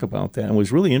talk about that, and it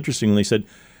was really interesting when they said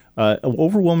an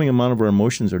overwhelming amount of our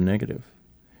emotions are negative.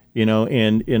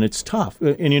 And it's tough.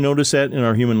 And you notice that in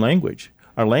our human language.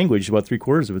 Our language, about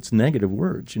 3/4 of it's negative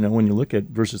words, when you look at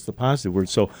versus the positive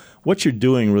words. So what you're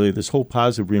doing, really, this whole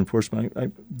positive reinforcement,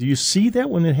 do you see that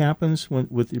when it happens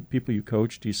with the people you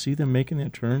coach? Do you see them making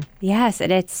that turn? Yes,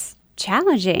 and it's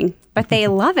challenging, but they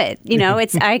love it.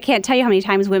 I can't tell you how many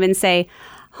times women say,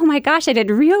 oh my gosh, I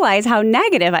didn't realize how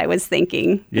negative I was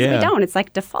thinking. Yeah. We don't. It's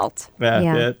like default.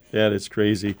 That is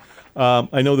crazy.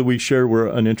 I know that we're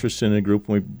an interest in a group,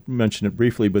 and we mentioned it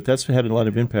briefly, but that's had a lot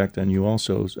of impact on you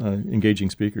also, engaging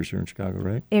speakers here in Chicago,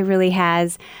 right? It really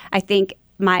has. I think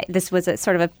this was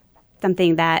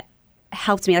something that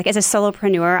helped me. Like, as a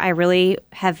solopreneur,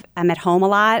 I'm at home a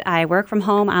lot. I work from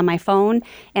home on my phone,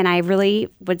 and I really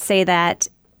would say that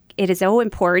it is so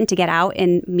important to get out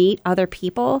and meet other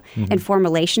people and form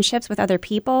relationships with other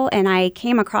people. And I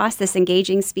came across this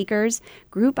Engaging Speakers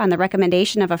group on the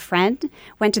recommendation of a friend,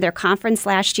 went to their conference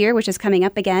last year, which is coming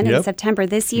up again in September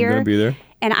this year. I'm going to be there.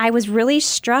 And I was really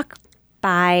struck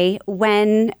by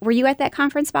were you at that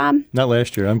conference, Bob? Not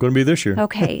last year. I'm going to be this year.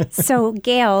 Okay. So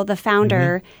Gail, the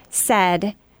founder,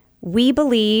 said, we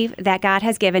believe that God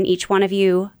has given each one of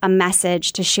you a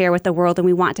message to share with the world, and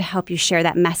we want to help you share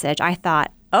that message. I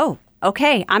thought, oh,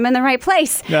 okay, I'm in the right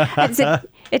place.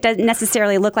 It doesn't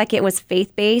necessarily look like it was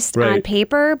faith-based on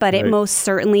paper, but it most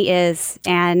certainly is.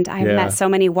 And I've met so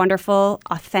many wonderful,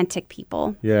 authentic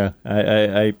people. Yeah,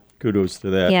 I kudos to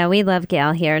that. Yeah, we love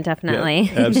Gail here,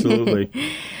 definitely. Yeah, absolutely.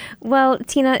 Well,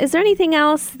 Tina, is there anything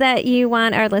else that you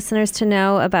want our listeners to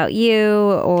know about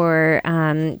you or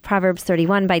Proverbs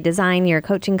 31 by Design, your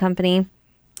coaching company?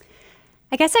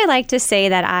 I guess I like to say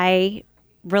that I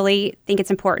really think it's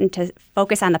important to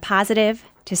focus on the positive,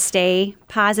 to stay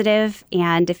positive.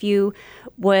 And if you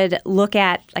would look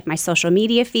at like my social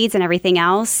media feeds and everything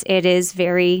else, it is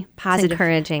very positive,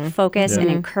 encouraging focus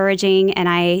and encouraging. And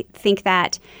I think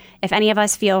that if any of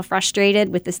us feel frustrated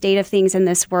with the state of things in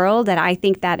this world, that I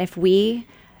think that if we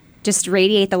just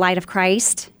radiate the light of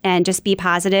Christ and just be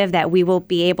positive that we will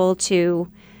be able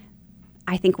to,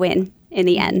 I think, win in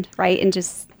the end, right? And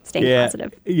just staying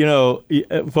positive. You know,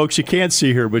 folks, you can't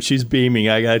see her, but she's beaming,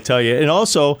 I got to tell you. And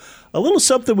also, a little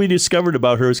something we discovered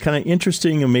about her is kind of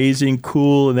interesting, amazing,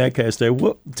 cool, and that kind of stuff.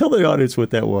 Tell the audience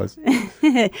what that was.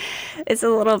 It's a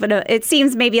little bit of, it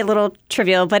seems maybe a little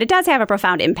trivial, but it does have a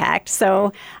profound impact.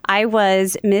 So I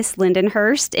was Miss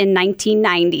Lindenhurst in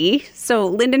 1990. So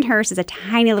Lindenhurst is a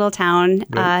tiny little town.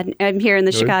 I'm here in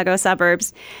the Chicago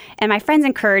suburbs. And my friends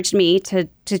encouraged me to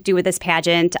do with this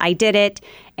pageant. I did it,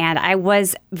 and I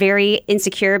was very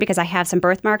insecure because I have some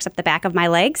birthmarks up the back of my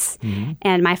legs. Mm-hmm.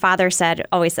 And my father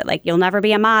always said, like, you'll never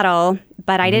be a model.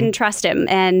 But I didn't trust him.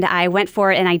 And I went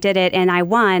for it, and I did it, and I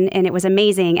won, and it was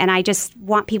amazing. And I just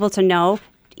want people to know,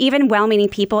 even well-meaning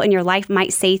people in your life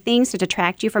might say things to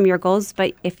detract you from your goals,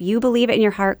 but if you believe it in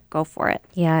your heart, go for it.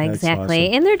 Yeah, exactly.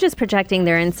 Awesome. And they're just projecting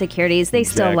their insecurities. They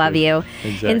still love you.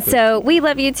 Exactly. And so we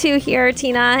love you too here,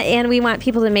 Tina, and we want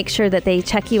people to make sure that they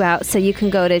check you out. So you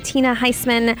can go to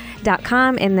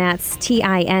tinaheisman.com, and that's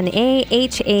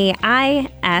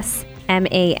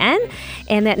TinaHaisman.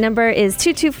 And that number is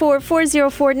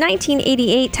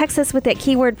 224-404-1988. Text us with that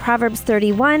keyword Proverbs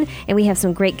 31, and we have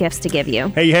some great gifts to give you.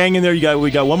 Hey, hang in there.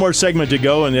 We got one more segment to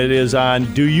go, and it is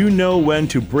on Do You Know When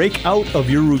to Break Out of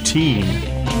Your Routine?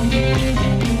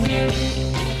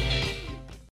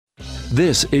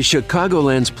 This is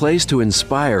Chicagoland's place to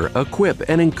inspire, equip,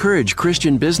 and encourage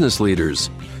Christian business leaders.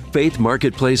 Faith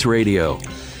Marketplace Radio.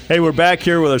 Hey, we're back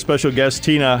here with our special guest,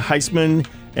 Tina Heisman.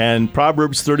 And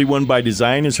Proverbs 31 by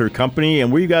Design is her company.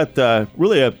 And we got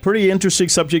really a pretty interesting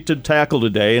subject to tackle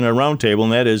today in our roundtable,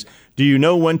 and that is, do you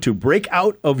know when to break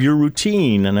out of your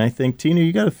routine? And I think, Tina,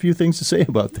 you got a few things to say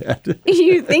about that.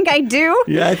 You think I do?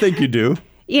 Yeah, I think you do.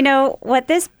 You know, what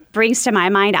this brings to my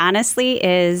mind, honestly,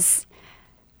 is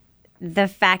the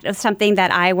fact of something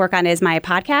that I work on is my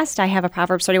podcast. I have a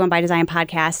Proverbs 31 by Design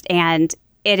podcast, and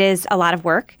it is a lot of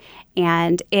work.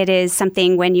 And it is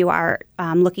something when you are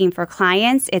looking for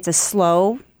clients, it's a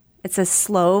slow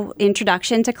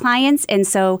introduction to clients. And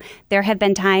so there have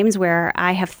been times where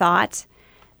I have thought,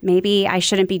 maybe I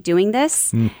shouldn't be doing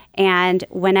this. And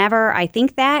whenever I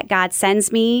think that, God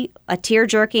sends me a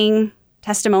tear-jerking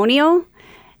testimonial.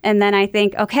 And then I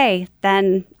think, okay,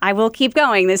 then I will keep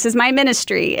going. This is my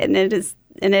ministry, and it is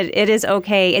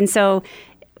okay. And so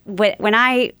when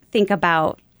I think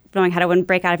about knowing how to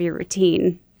break out of your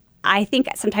routine, I think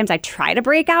sometimes I try to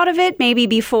break out of it maybe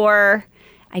before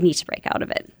I need to break out of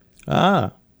it.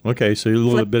 Ah, okay. So you're a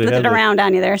little bit ahead. Flip it around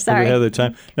on you there. Sorry. Ahead of the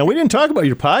time. Now, we didn't talk about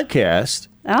your podcast.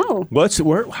 Oh.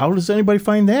 How does anybody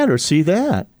find that or see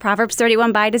that? Proverbs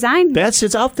 31 by Design.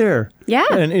 It's out there. Yeah.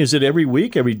 And is it every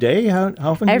week, every day? How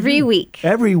often? Every week.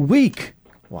 Every week.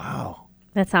 Wow.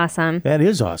 That's awesome. That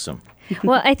is awesome.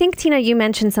 Well, I think, Tina, you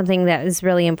mentioned something that is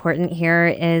really important here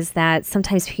is that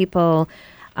sometimes people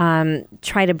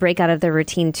try to break out of their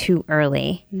routine too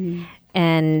early.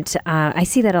 And I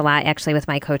see that a lot, actually, with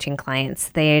my coaching clients.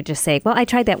 They just say, well, I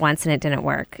tried that once and it didn't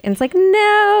work. And it's like,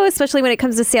 no, especially when it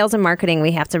comes to sales and marketing,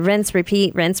 we have to rinse,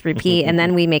 repeat, and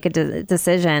then we make a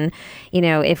decision,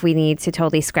 if we need to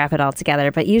totally scrap it all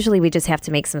together. But usually we just have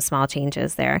to make some small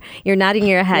changes there. You're nodding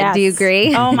your head. Yes. Do you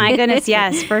agree? Oh, my goodness.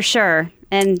 Yes, for sure.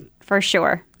 And for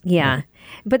sure. Yeah.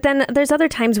 But then there's other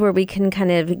times where we can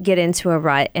kind of get into a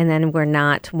rut, and then we're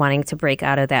not wanting to break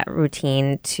out of that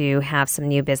routine to have some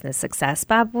new business success.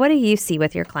 Bob, what do you see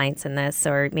with your clients in this,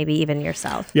 or maybe even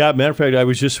yourself? Yeah, matter of fact, I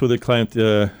was just with a client,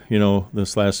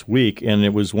 this last week, and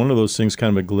it was one of those things,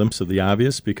 kind of a glimpse of the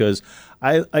obvious, because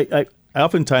I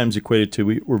oftentimes equate it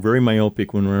to we're very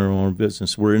myopic when we're in our own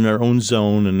business. We're in our own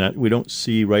zone, and that we don't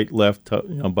see right, left,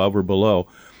 above or below.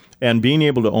 And being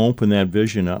able to open that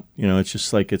vision up, it's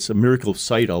just like it's a miracle of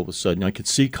sight all of a sudden. I could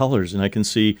see colors and I can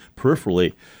see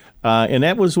peripherally. And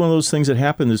that was one of those things that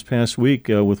happened this past week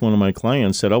with one of my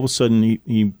clients, that all of a sudden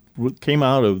he came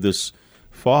out of this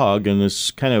fog and this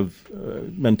kind of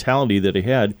mentality that he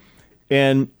had.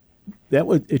 And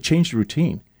it changed the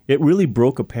routine. It really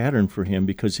broke a pattern for him,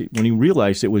 because when he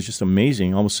realized it was just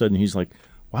amazing, all of a sudden he's like,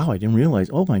 wow, I didn't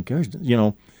realize, oh my gosh,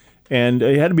 And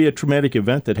it had to be a traumatic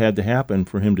event that had to happen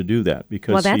for him to do that.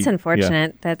 Because that's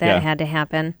unfortunate that had to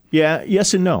happen. Yeah,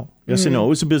 yes and no. Yes and no. It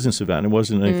was a business event. It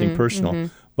wasn't anything personal.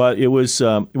 But it was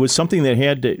something that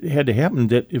had to happen,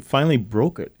 that it finally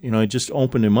broke it. It just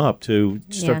opened him up to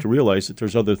start to realize that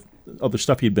there's other other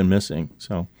stuff he'd been missing.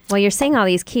 So. Well, you're saying all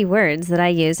these key words that I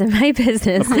use in my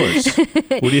business. Of course.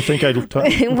 What do you think I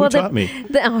taught? Who taught me?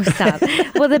 Stop.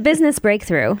 Well, the business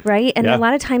breakthrough, right? And a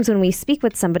lot of times when we speak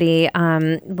with somebody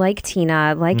like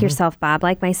Tina, like yourself, Bob,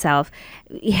 like myself,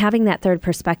 having that third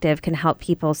perspective can help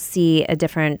people see a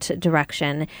different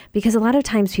direction. Because a lot of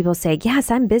times people say,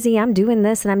 yes, I'm busy, I'm doing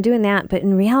this and I'm doing that. But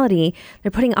in reality,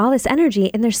 they're putting all this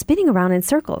energy and they're spinning around in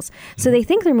circles. So they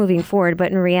think they're moving forward,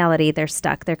 but in reality, they're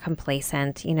stuck, they're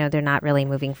complacent, they're not really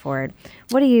moving forward.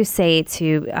 What do you say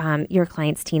to your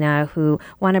clients, Tina, who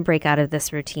want to break out of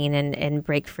this routine and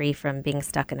break free from being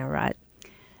stuck in a rut?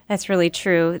 That's really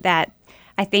true. That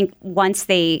I think once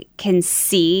they can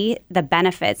see the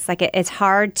benefits, like it's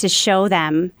hard to show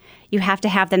them. You have to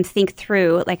have them think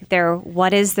through,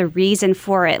 what is the reason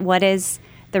for it? What is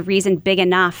the reason big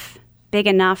enough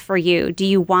for you? Do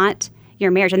you want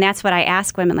your marriage? And that's what I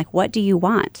ask women, what do you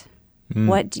want?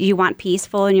 What do you want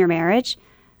peaceful in your marriage?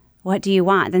 What do you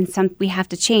want? Then we have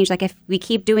to change. If we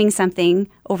keep doing something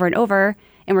over and over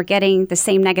and we're getting the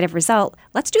same negative result,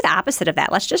 let's do the opposite of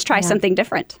that. Let's just try something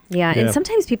different. Yeah, and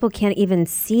sometimes people can't even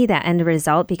see that end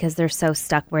result because they're so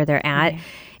stuck where they're at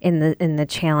in the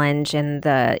challenge and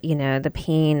the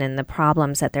pain and the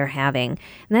problems that they're having. And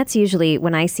that's usually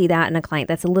when I see that in a client,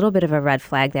 that's a little bit of a red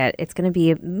flag that it's going to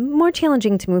be more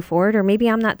challenging to move forward, or maybe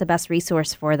I'm not the best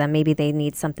resource for them. Maybe they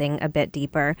need something a bit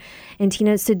deeper. And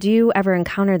Tina, so do you ever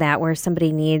encounter that where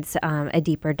somebody needs a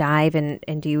deeper dive,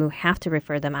 and do you have to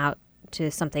refer them out to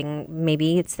something,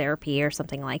 maybe it's therapy or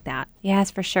something like that?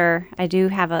 Yes, for sure. I do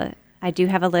have a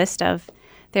list of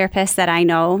therapists that I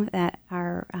know that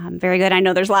are very good. I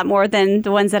know there's a lot more than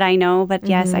the ones that I know, but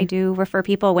yes, I do refer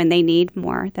people when they need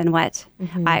more than what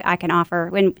I can offer.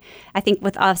 When I think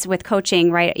with us, with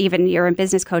coaching, right, even you're in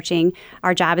business coaching,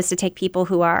 our job is to take people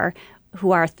who are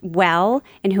well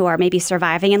and who are maybe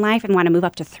surviving in life and want to move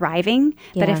up to thriving.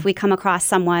 Yeah. But if we come across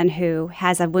someone who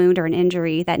has a wound or an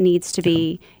injury that needs to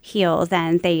be healed,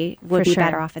 then they would be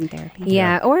better off in therapy.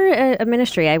 Yeah, or a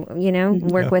ministry. I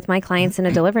work with my clients in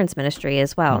a deliverance ministry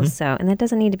as well. So, and that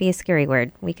doesn't need to be a scary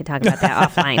word. We could talk about that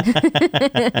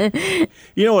offline.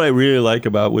 You know what I really like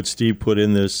about what Steve put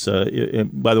in this,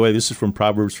 by the way, this is from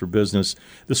Proverbs for Business.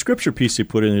 The scripture piece he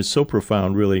put in is so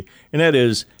profound, really, and that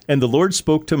is, and the Lord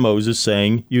spoke to Moses,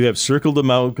 saying, you have circled the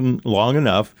mountain long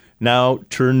enough. Now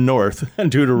turn north.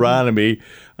 Deuteronomy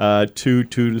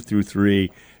 2:2-3.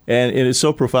 And it's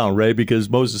so profound, right? Because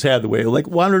Moses had the way,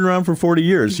 wandering around for 40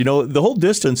 years. The whole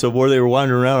distance of where they were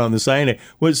wandering around on the Sinai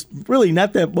was really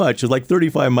not that much. It's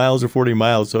 35 miles or 40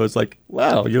 miles. So it's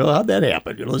wow, how'd that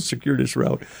happen? Let's secure this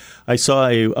route. I saw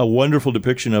a wonderful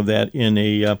depiction of that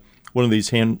in one of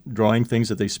these hand drawing things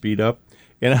that they speed up.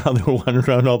 And how they were wandering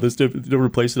around all this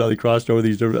different places, how they crossed over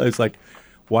these different. It's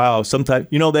wow. Sometimes,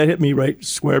 that hit me right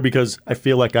square because I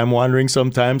feel like I'm wandering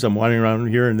sometimes. I'm wandering around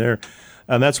here and there.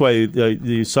 And that's why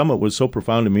the summit was so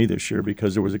profound to me this year,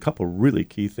 because there was a couple of really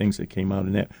key things that came out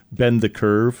in that. Bend the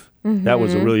curve. That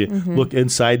was a really look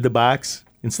inside the box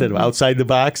instead of outside the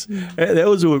box. That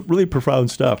was really profound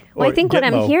stuff. Well, I think what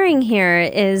I'm hearing here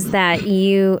is that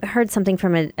you heard something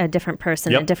from a different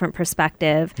person, a different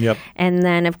perspective. Yep. And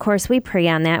then, of course, we pray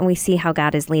on that and we see how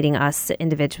God is leading us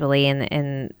individually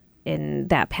in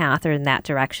that path or in that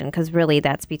direction, because really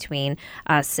that's between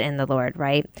us and the Lord,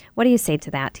 right? What do you say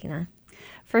to that, Tina?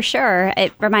 For sure.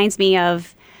 It reminds me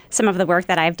of some of the work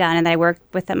that I've done and that I work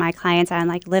with my clients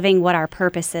on, living what our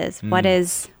purpose is. What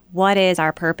is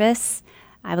our purpose?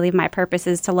 I believe my purpose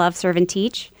is to love, serve, and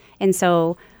teach. And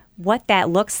so what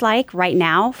that looks like right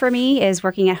now for me is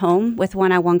working at home with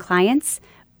one-on-one clients,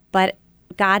 but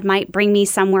God might bring me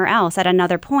somewhere else at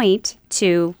another point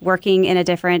to working in a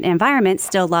different environment,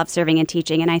 still love, serving, and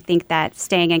teaching. And I think that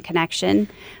staying in connection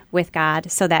with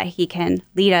God so that He can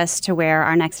lead us to where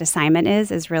our next assignment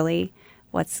is really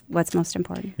what's most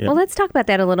important. Well, let's talk about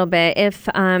that a little bit. If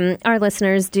our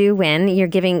listeners do win, you're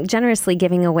generously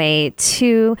giving away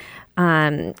 2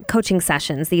 coaching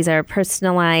sessions. These are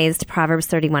personalized Proverbs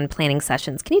 31 planning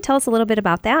sessions. Can you tell us a little bit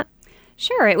about that?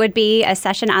 Sure. It would be a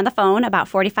session on the phone, about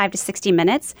 45 to 60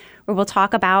 minutes, where we'll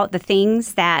talk about the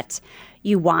things that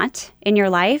you want in your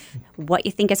life, what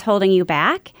you think is holding you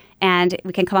back, and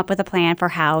we can come up with a plan for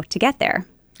how to get there.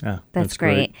 Yeah, that's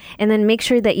great. And then make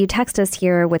sure that you text us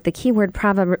here with the keyword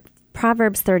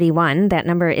Proverbs 31. That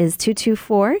number is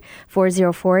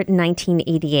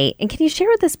 224-404-1988. And can you share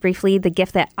with us briefly the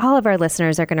gift that all of our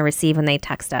listeners are going to receive when they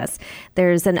text us?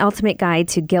 There's an ultimate guide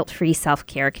to guilt-free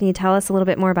self-care. Can you tell us a little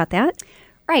bit more about that?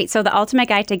 Right. So the Ultimate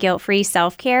Guide to Guilt-Free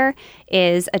Self-Care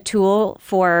is a tool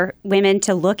for women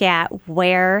to look at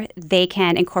where they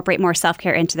can incorporate more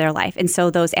self-care into their life. And so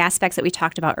those aspects that we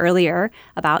talked about earlier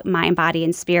about mind, body,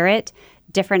 and spirit,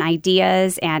 different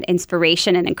ideas and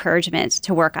inspiration and encouragement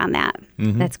to work on that.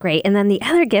 Mm-hmm. That's great. And then the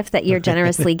other gift that you're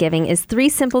generously giving is 3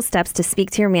 simple steps to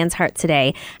speak to your man's heart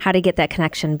today, how to get that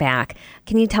connection back.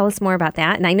 Can you tell us more about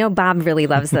that? And I know Bob really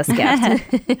loves this gift.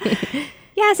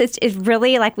 Yes, it's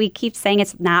really, like we keep saying,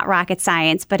 it's not rocket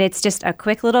science, but it's just a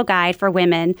quick little guide for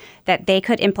women that they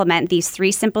could implement these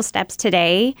 3 simple steps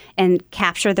today and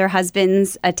capture their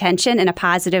husband's attention in a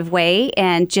positive way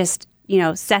and just,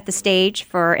 set the stage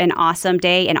for an awesome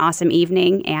day, an awesome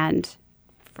evening, and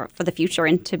for the future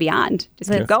and to beyond. Just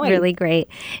keep going. Really great.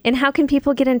 And how can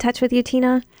people get in touch with you,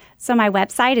 Tina? So my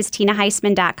website is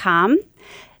tinaheisman.com.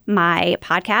 My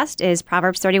podcast is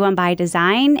Proverbs 31 by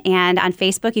Design, and on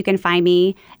Facebook you can find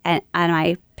me on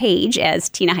my page as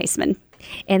Tina Heisman.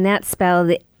 And that's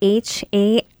spelled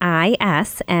Haisman,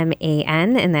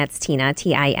 and that's Tina,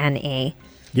 Tina.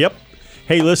 Yep.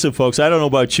 Hey, listen, folks, I don't know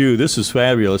about you. This is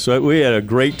fabulous. We had a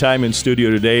great time in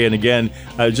studio today. And again,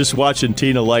 I was just watching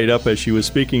Tina light up as she was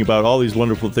speaking about all these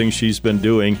wonderful things she's been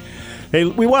doing. Hey,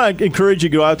 we want to encourage you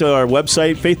to go out to our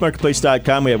website,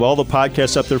 faithmarketplace.com. We have all the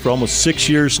podcasts up there for almost 6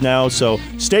 years now. So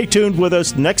stay tuned with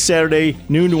us next Saturday,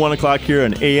 noon to 1 o'clock here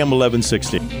on AM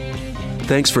 1160.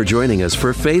 Thanks for joining us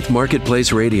for Faith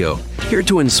Marketplace Radio, here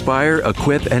to inspire,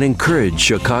 equip, and encourage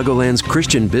Chicagoland's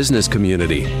Christian business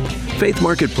community. Faith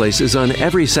Marketplace is on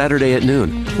every Saturday at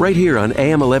noon, right here on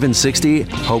AM 1160,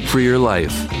 Hope for Your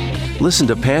Life. Listen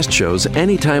to past shows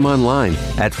anytime online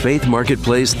at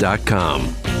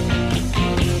faithmarketplace.com.